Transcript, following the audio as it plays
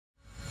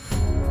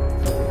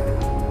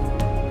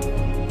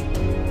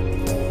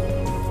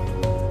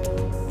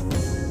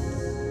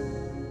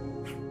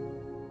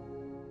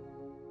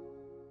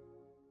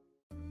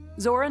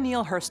Zora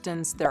Neale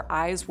Hurston's Their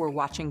Eyes Were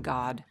Watching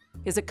God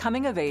is a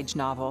coming-of-age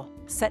novel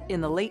set in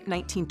the late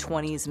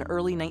 1920s and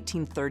early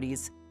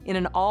 1930s in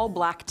an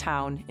all-black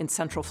town in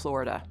Central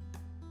Florida.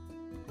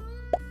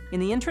 In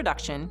the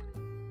introduction,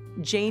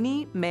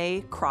 Janie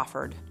Mae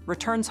Crawford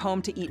returns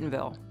home to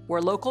Eatonville, where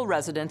local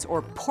residents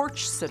or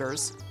porch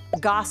sitters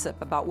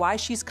gossip about why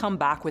she's come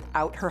back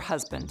without her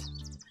husband.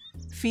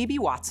 Phoebe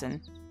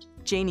Watson,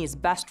 Janie's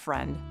best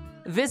friend,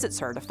 visits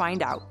her to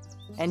find out,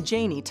 and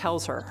Janie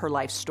tells her her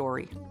life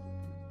story.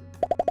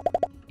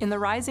 In the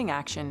rising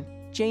action,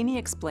 Janie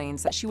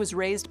explains that she was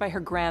raised by her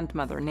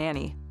grandmother,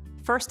 Nanny,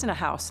 first in a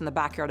house in the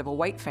backyard of a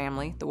white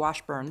family, the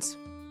Washburns,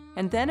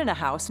 and then in a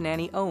house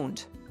Nanny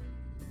owned.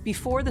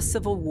 Before the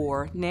Civil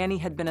War, Nanny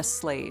had been a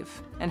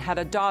slave and had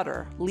a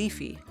daughter,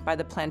 Leafy, by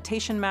the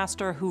plantation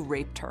master who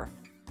raped her.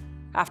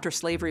 After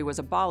slavery was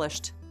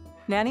abolished,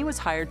 Nanny was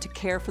hired to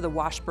care for the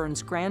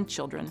Washburns'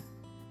 grandchildren.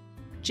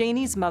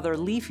 Janie's mother,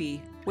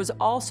 Leafy, was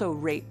also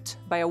raped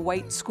by a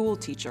white school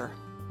teacher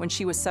when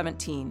she was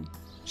 17.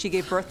 She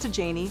gave birth to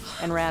Janie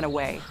and ran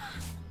away.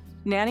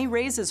 Nanny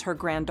raises her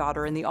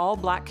granddaughter in the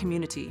all-black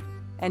community,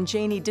 and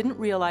Janie didn't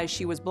realize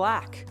she was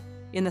black,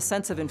 in the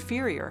sense of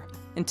inferior,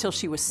 until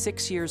she was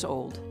 6 years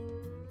old.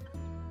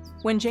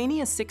 When Janie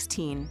is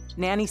 16,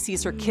 Nanny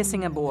sees her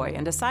kissing a boy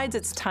and decides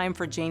it's time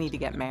for Janie to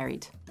get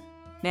married.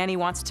 Nanny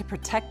wants to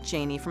protect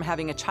Janie from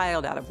having a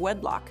child out of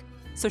wedlock,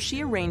 so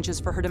she arranges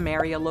for her to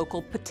marry a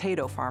local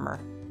potato farmer,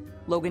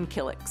 Logan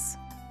Killix.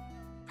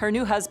 Her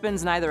new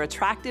husband's neither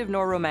attractive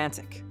nor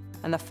romantic,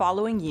 and the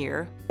following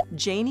year,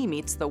 Janie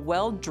meets the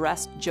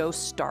well-dressed Joe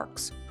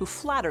Starks, who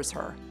flatters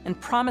her and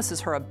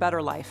promises her a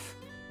better life.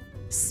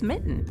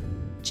 Smitten,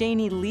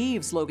 Janie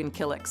leaves Logan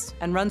Killix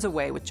and runs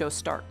away with Joe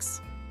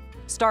Starks.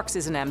 Starks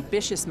is an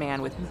ambitious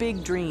man with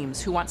big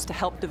dreams who wants to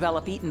help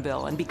develop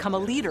Eatonville and become a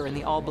leader in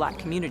the all-black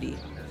community.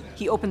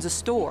 He opens a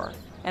store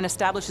and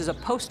establishes a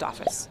post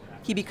office.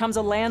 He becomes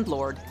a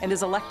landlord and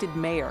is elected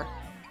mayor.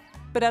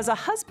 But as a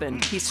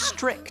husband, he's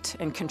strict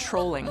and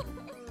controlling.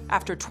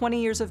 After 20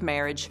 years of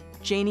marriage,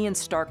 Janie and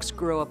Starks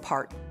grow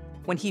apart.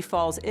 When he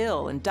falls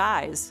ill and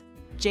dies,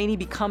 Janie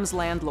becomes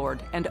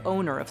landlord and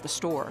owner of the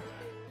store.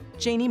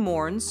 Janie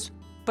mourns,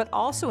 but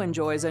also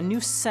enjoys a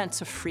new sense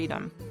of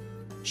freedom.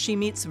 She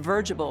meets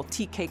Virgil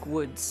Tea Cake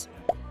Woods.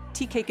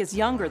 Tea Cake is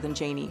younger than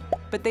Janie,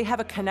 but they have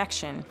a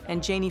connection,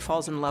 and Janie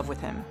falls in love with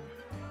him.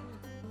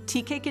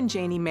 Tea Cake and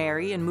Janie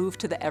marry and move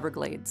to the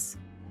Everglades.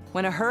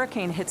 When a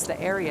hurricane hits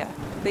the area,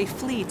 they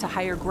flee to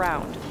higher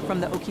ground from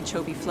the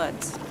Okeechobee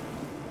floods.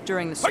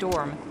 During the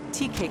storm,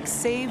 Tea Cake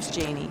saves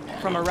Janie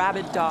from a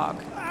rabid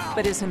dog,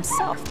 but is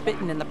himself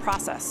bitten in the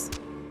process.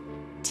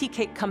 Tea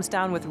Cake comes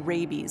down with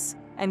rabies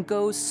and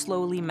goes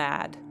slowly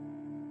mad.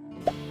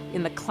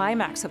 In the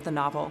climax of the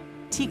novel,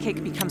 Tea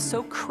Cake becomes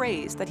so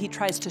crazed that he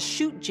tries to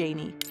shoot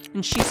Janie,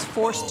 and she's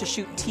forced to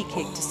shoot Tea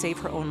Cake to save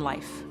her own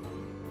life.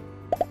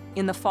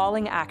 In the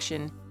falling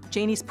action,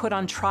 Janie's put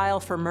on trial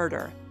for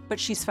murder, but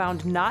she's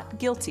found not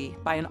guilty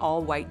by an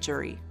all-white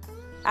jury.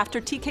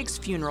 After Tea Cake's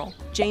funeral,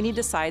 Janie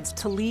decides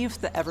to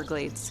leave the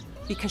Everglades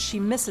because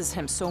she misses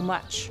him so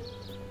much.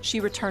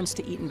 She returns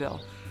to Eatonville.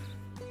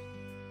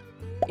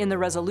 In the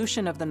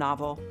resolution of the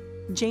novel,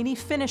 Janie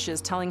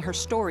finishes telling her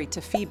story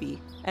to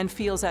Phoebe and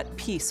feels at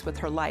peace with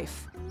her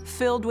life,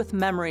 filled with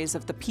memories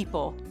of the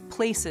people,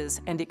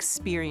 places, and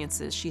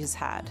experiences she has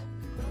had.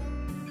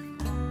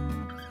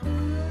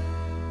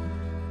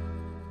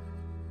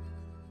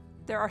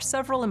 There are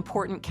several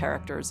important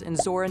characters in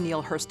Zora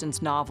Neale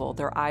Hurston's novel,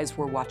 Their Eyes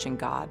Were Watching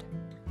God.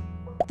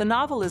 The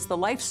novel is the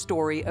life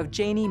story of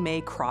Janie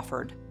Mae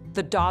Crawford,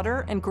 the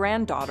daughter and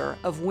granddaughter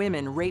of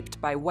women raped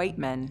by white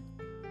men.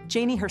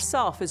 Janie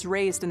herself is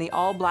raised in the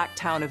all-black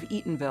town of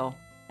Eatonville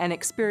and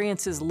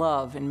experiences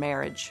love and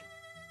marriage.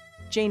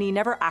 Janie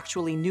never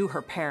actually knew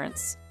her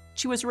parents.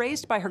 She was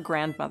raised by her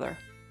grandmother.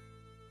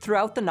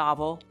 Throughout the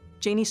novel,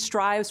 Janie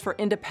strives for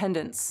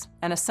independence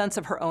and a sense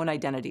of her own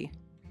identity.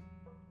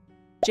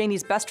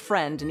 Janie's best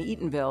friend in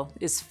Eatonville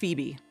is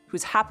Phoebe,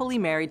 who's happily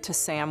married to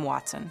Sam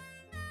Watson.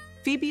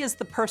 Phoebe is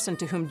the person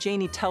to whom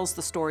Janie tells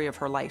the story of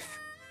her life.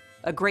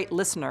 A great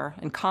listener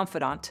and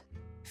confidant,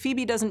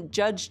 Phoebe doesn't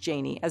judge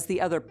Janie as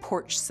the other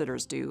porch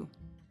sitters do.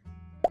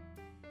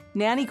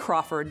 Nanny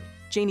Crawford,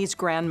 Janie's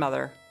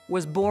grandmother,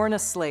 was born a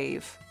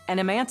slave and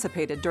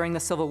emancipated during the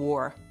Civil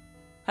War.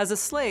 As a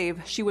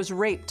slave, she was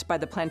raped by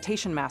the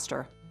plantation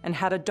master and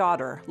had a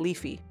daughter,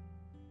 Leafy.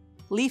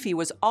 Leafy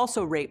was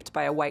also raped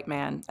by a white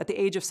man at the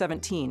age of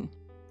 17,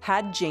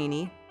 had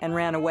Janie, and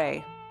ran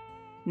away.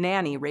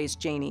 Nanny raised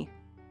Janie.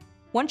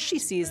 Once she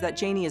sees that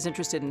Janie is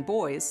interested in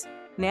boys,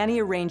 Nanny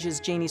arranges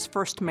Janie's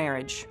first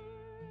marriage.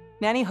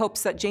 Nanny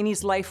hopes that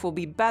Janie's life will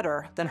be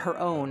better than her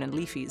own and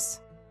Leafy's.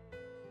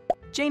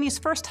 Janie's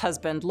first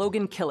husband,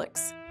 Logan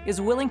Killix,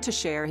 is willing to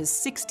share his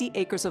 60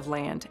 acres of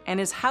land and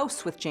his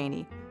house with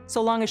Janie,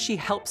 so long as she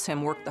helps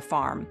him work the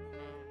farm.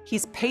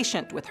 He's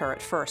patient with her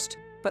at first,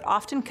 but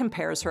often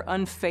compares her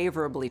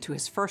unfavorably to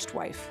his first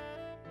wife.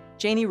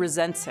 Janie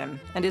resents him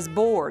and is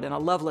bored in a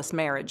loveless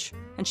marriage,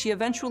 and she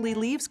eventually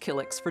leaves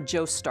Killix for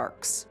Joe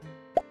Starks.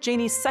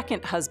 Janie's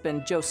second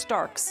husband, Joe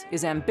Starks,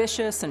 is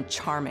ambitious and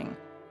charming.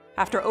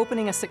 After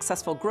opening a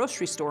successful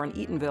grocery store in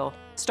Eatonville,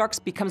 Starks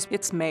becomes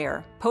its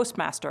mayor,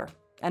 postmaster,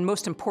 and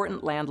most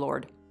important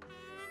landlord.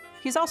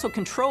 He's also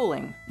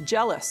controlling,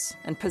 jealous,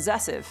 and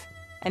possessive,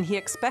 and he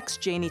expects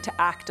Janie to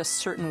act a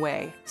certain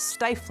way,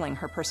 stifling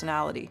her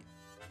personality.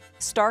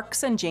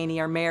 Starks and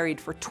Janie are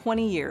married for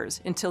 20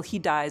 years until he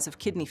dies of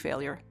kidney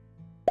failure.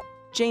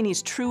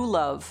 Janie's true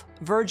love,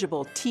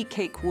 Virgil Tea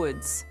Cake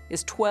Woods,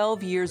 is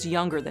 12 years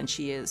younger than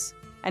she is,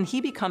 and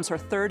he becomes her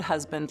third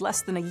husband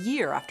less than a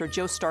year after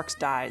Joe Starks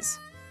dies.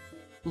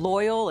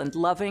 Loyal and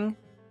loving,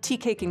 Tea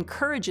Cake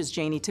encourages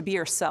Janie to be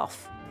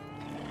herself.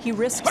 He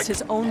risks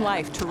his own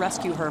life to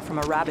rescue her from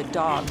a rabid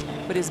dog,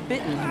 but is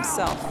bitten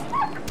himself.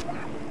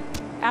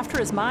 After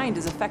his mind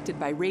is affected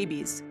by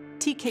rabies,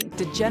 Tea Cake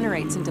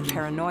degenerates into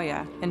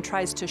paranoia and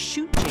tries to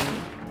shoot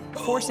Janie,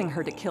 forcing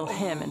her to kill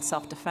him in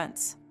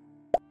self-defense.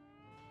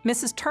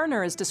 Mrs.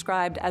 Turner is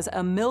described as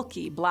a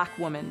milky black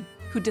woman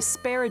who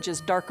disparages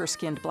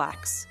darker-skinned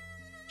blacks.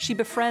 She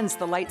befriends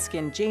the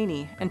light-skinned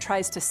Janie and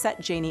tries to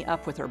set Janie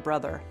up with her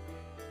brother.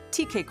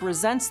 Tea Cake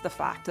resents the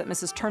fact that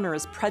Mrs. Turner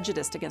is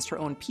prejudiced against her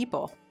own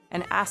people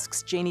and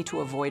asks Janie to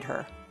avoid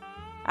her.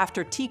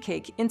 After Tea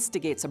Cake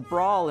instigates a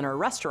brawl in her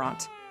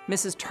restaurant,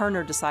 Mrs.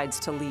 Turner decides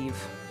to leave.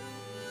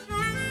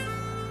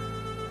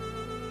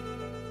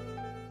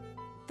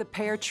 The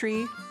pear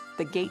tree,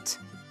 the gate,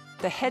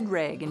 the head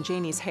rag in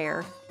Janie's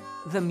hair,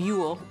 the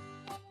mule,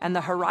 and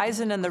the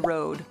horizon and the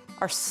road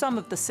are some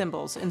of the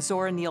symbols in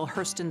Zora Neale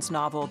Hurston's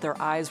novel, Their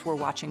Eyes Were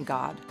Watching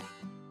God.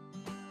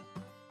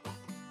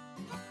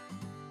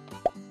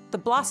 The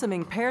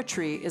blossoming pear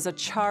tree is a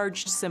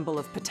charged symbol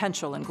of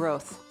potential and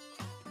growth.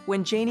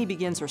 When Janie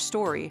begins her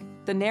story,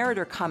 the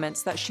narrator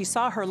comments that she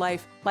saw her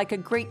life like a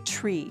great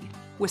tree,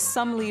 with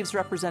some leaves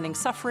representing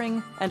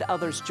suffering and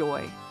others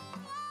joy.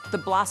 The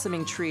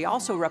blossoming tree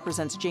also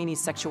represents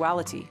Janie's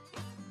sexuality.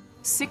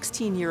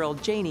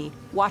 16-year-old Janie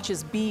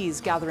watches bees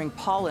gathering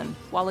pollen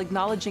while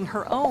acknowledging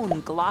her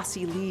own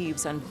glossy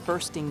leaves and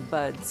bursting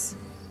buds.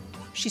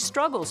 She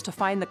struggles to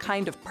find the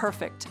kind of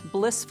perfect,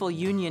 blissful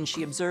union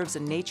she observes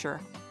in nature,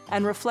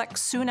 and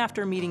reflects soon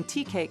after meeting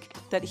Tea Cake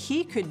that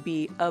he could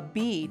be a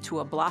bee to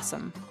a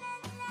blossom.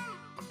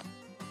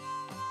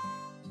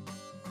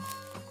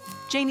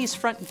 Janie's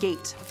front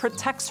gate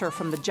protects her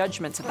from the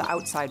judgments of the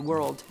outside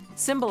world,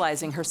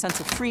 symbolizing her sense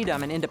of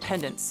freedom and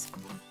independence.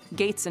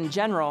 Gates in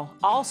general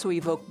also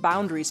evoke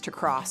boundaries to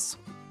cross.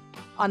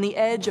 On the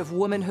edge of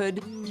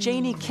womanhood,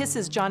 Janie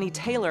kisses Johnny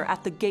Taylor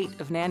at the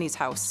gate of Nanny's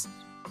house.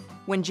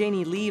 When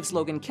Janie leaves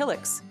Logan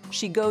Killick's,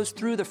 she goes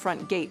through the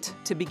front gate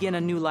to begin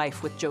a new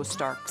life with Joe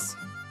Starks.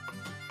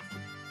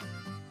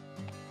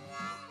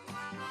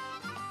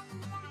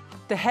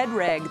 The head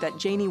rag that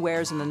Janie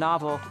wears in the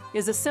novel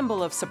is a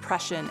symbol of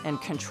suppression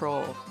and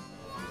control.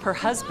 Her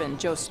husband,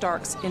 Joe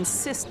Starks,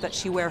 insists that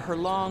she wear her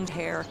long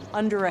hair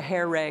under a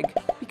hair rag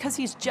because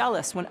he's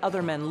jealous when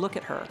other men look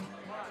at her.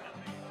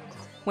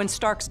 When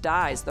Starks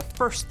dies, the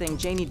first thing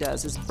Janie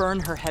does is burn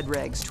her head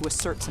rags to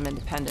assert some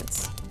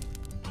independence.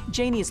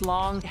 Janie's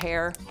long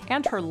hair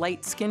and her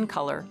light skin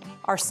color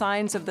are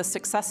signs of the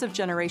successive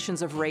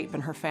generations of rape in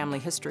her family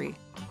history.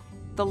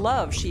 The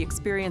love she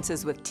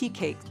experiences with Tea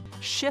Cake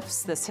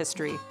shifts this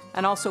history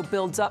and also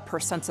builds up her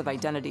sense of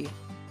identity.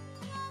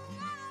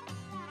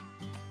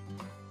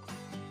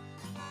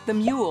 The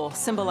mule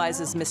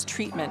symbolizes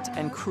mistreatment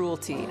and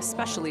cruelty,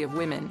 especially of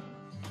women.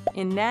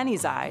 In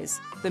Nanny's eyes,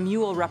 the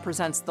mule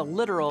represents the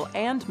literal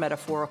and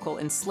metaphorical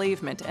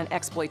enslavement and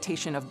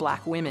exploitation of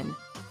black women.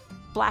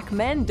 Black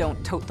men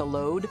don't tote the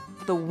load,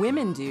 the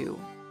women do.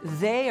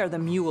 They are the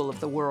mule of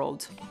the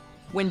world.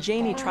 When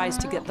Janie tries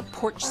to get the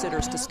porch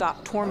sitters to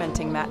stop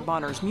tormenting Matt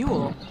Bonner's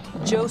mule,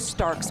 Joe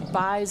Starks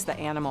buys the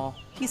animal.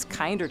 He's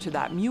kinder to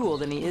that mule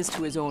than he is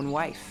to his own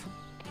wife.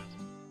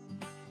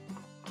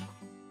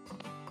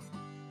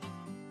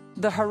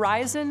 The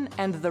horizon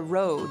and the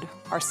road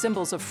are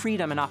symbols of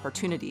freedom and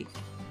opportunity.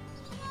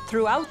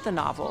 Throughout the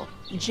novel,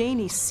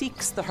 Janie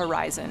seeks the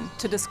horizon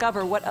to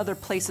discover what other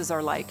places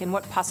are like and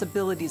what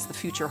possibilities the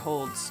future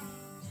holds.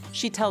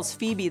 She tells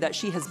Phoebe that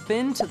she has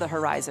been to the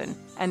horizon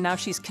and now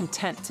she's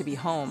content to be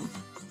home.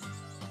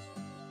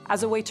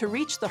 As a way to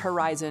reach the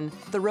horizon,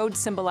 the road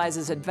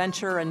symbolizes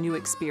adventure and new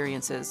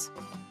experiences.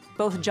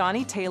 Both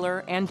Johnny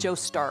Taylor and Joe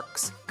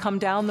Starks come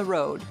down the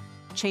road,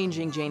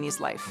 changing Janie's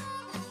life.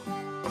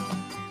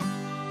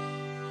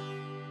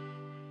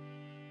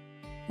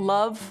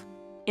 Love,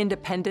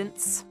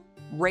 independence,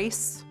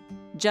 race,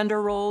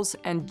 gender roles,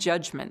 and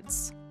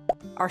judgments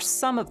are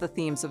some of the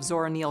themes of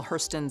Zora Neale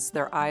Hurston's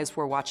Their Eyes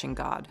Were Watching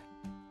God.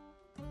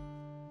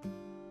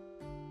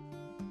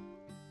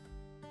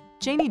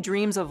 Janie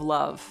dreams of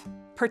love,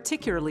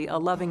 particularly a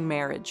loving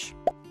marriage.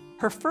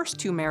 Her first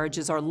two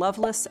marriages are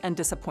loveless and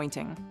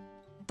disappointing.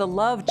 The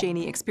love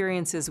Janie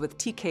experiences with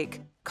Tea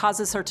Cake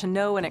causes her to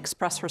know and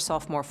express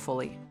herself more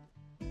fully.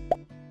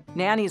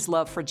 Nanny's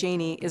love for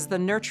Janie is the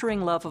nurturing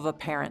love of a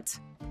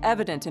parent,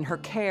 evident in her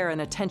care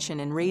and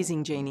attention in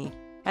raising Janie,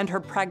 and her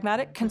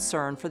pragmatic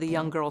concern for the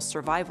young girl's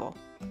survival.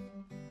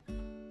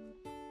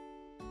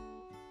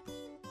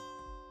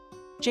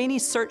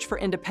 Janie's search for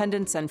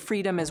independence and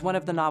freedom is one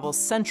of the novel's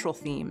central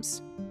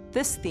themes.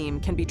 This theme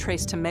can be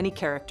traced to many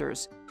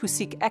characters who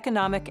seek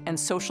economic and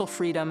social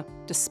freedom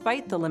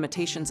despite the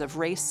limitations of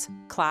race,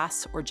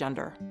 class, or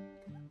gender.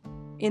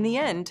 In the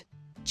end,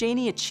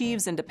 Janie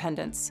achieves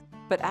independence,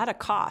 but at a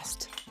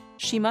cost.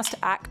 She must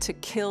act to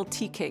kill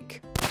Tea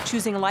Cake,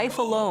 choosing life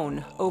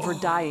alone over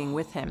dying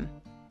with him.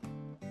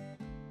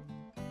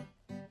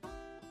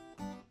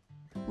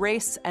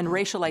 Race and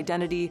racial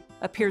identity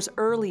appears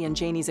early in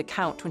Janie's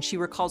account when she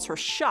recalls her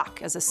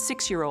shock as a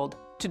 6-year-old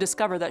to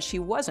discover that she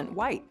wasn't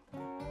white.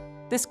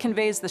 This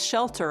conveys the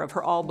shelter of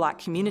her all-Black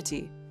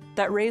community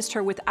that raised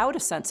her without a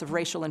sense of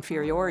racial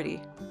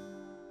inferiority.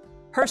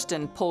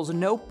 Hurston pulls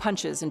no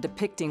punches in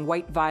depicting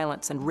white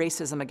violence and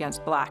racism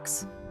against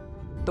Blacks.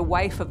 The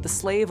wife of the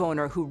slave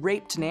owner who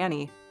raped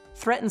Nanny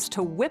threatens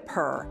to whip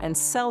her and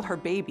sell her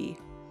baby,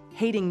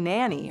 hating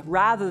Nanny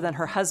rather than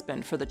her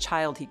husband for the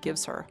child he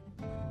gives her.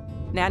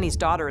 Nanny's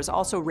daughter is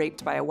also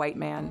raped by a white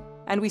man,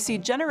 and we see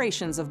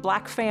generations of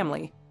Black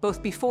family,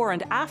 both before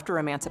and after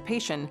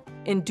emancipation,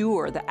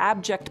 endure the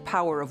abject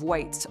power of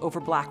whites over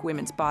Black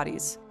women's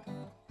bodies.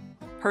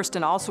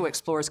 Hurston also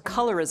explores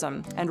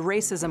colorism and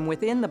racism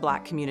within the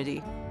Black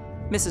community.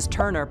 Mrs.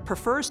 Turner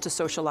prefers to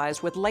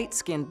socialize with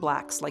light-skinned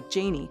Blacks like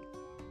Janie,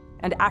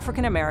 and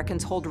African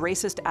Americans hold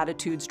racist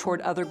attitudes toward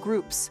other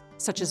groups,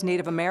 such as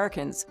Native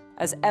Americans,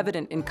 as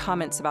evident in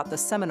comments about the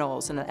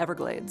Seminoles in the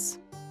Everglades.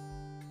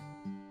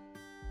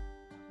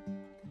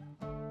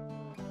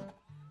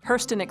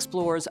 Hurston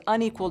explores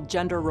unequal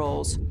gender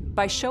roles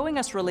by showing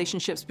us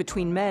relationships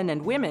between men and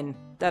women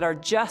that are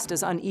just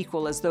as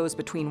unequal as those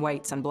between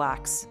whites and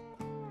Blacks.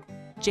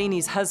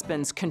 Janie's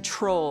husbands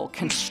control,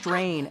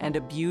 constrain, and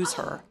abuse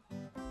her.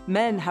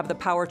 Men have the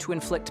power to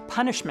inflict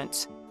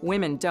punishment,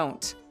 women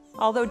don't.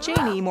 Although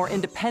Janie, more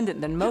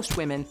independent than most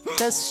women,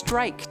 does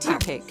strike Tea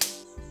Cake.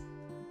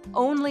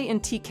 Only in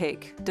Tea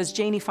Cake does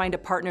Janie find a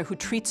partner who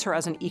treats her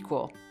as an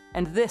equal,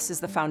 and this is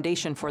the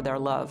foundation for their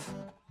love.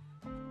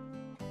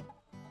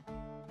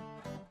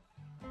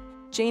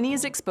 Janie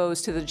is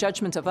exposed to the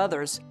judgment of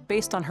others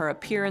based on her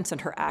appearance and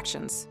her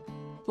actions.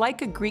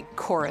 Like a Greek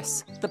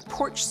chorus, the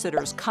porch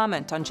sitters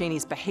comment on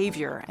Janie's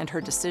behavior and her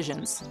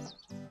decisions.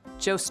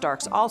 Joe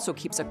Starks also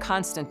keeps a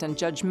constant and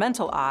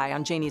judgmental eye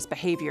on Janie's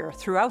behavior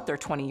throughout their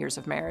 20 years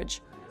of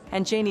marriage,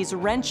 and Janie's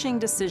wrenching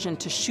decision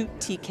to shoot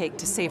Tea Cake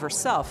to save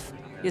herself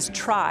is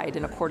tried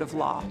in a court of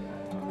law.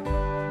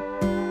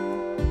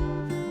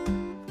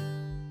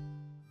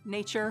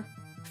 Nature,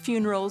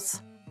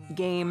 funerals,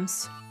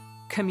 games,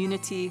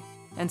 community,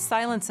 and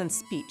silence and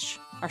speech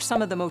are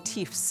some of the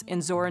motifs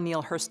in Zora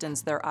Neale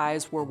Hurston's Their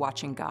Eyes Were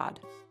Watching God.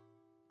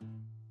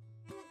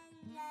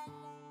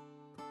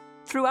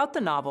 Throughout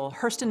the novel,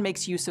 Hurston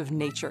makes use of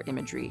nature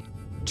imagery.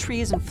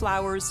 Trees and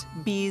flowers,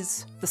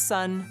 bees, the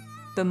sun,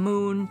 the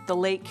moon, the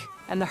lake,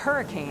 and the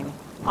hurricane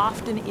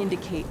often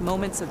indicate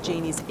moments of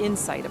Janie's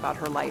insight about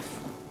her life.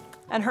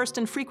 And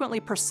Hurston frequently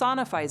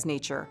personifies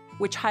nature,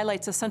 which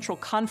highlights a central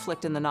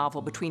conflict in the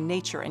novel between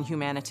nature and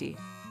humanity.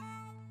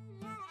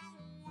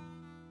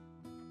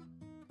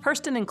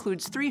 Hurston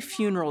includes 3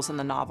 funerals in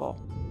the novel: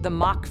 the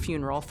mock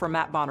funeral for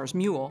Matt Bonner's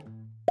mule,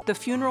 the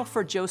funeral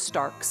for Joe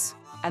Starks,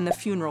 and the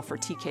funeral for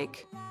Tea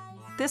Cake.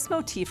 This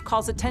motif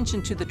calls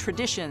attention to the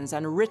traditions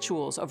and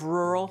rituals of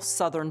rural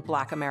Southern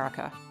Black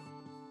America.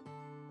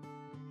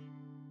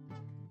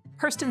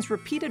 Hurston's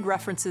repeated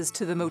references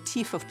to the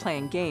motif of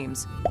playing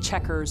games,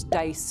 checkers,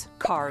 dice,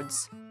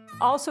 cards,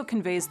 also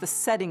conveys the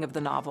setting of the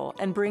novel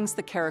and brings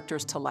the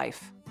characters to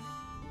life.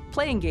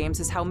 Playing games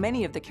is how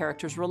many of the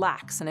characters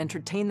relax and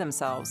entertain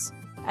themselves,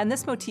 and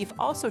this motif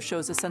also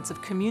shows a sense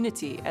of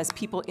community as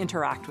people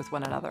interact with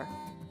one another.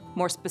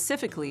 More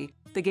specifically,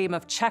 the game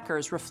of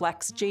checkers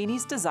reflects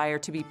Janie's desire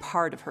to be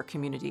part of her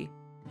community.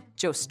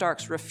 Joe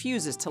Starks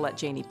refuses to let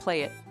Janie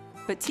play it,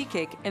 but Tea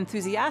Cake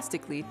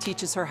enthusiastically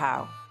teaches her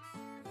how.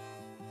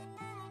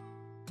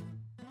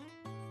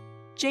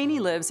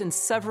 Janie lives in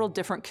several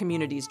different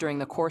communities during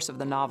the course of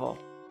the novel.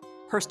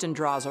 Hurston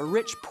draws a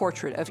rich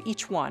portrait of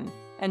each one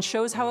and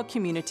shows how a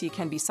community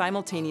can be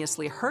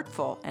simultaneously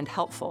hurtful and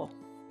helpful.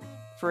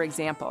 For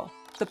example,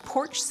 the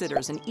porch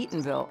sitters in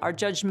Eatonville are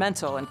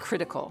judgmental and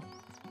critical,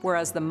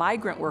 whereas the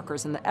migrant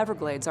workers in the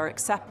Everglades are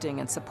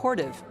accepting and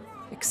supportive,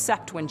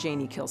 except when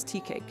Janie kills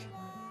Tea Cake.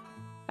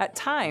 At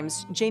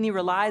times, Janie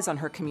relies on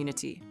her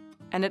community,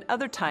 and at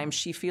other times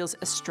she feels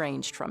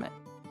estranged from it.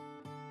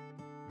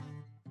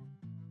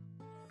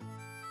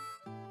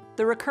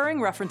 The recurring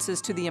references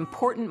to the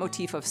important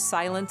motif of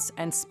silence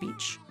and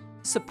speech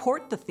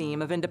support the theme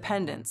of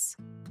independence.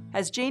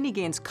 As Janie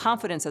gains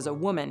confidence as a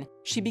woman,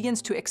 she begins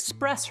to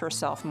express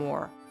herself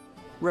more.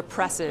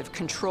 Repressive,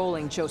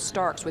 controlling Joe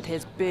Starks with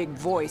his big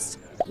voice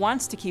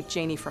wants to keep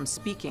Janie from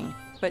speaking,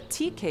 but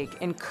Tea Cake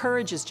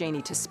encourages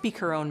Janie to speak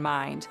her own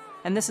mind,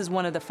 and this is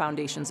one of the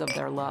foundations of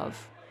their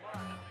love.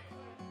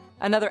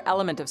 Another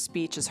element of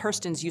speech is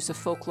Hurston's use of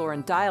folklore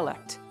and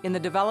dialect in the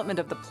development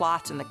of the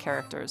plot and the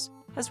characters,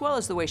 as well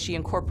as the way she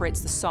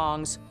incorporates the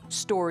songs,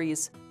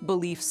 stories,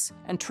 beliefs,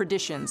 and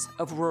traditions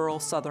of rural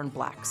Southern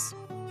Blacks.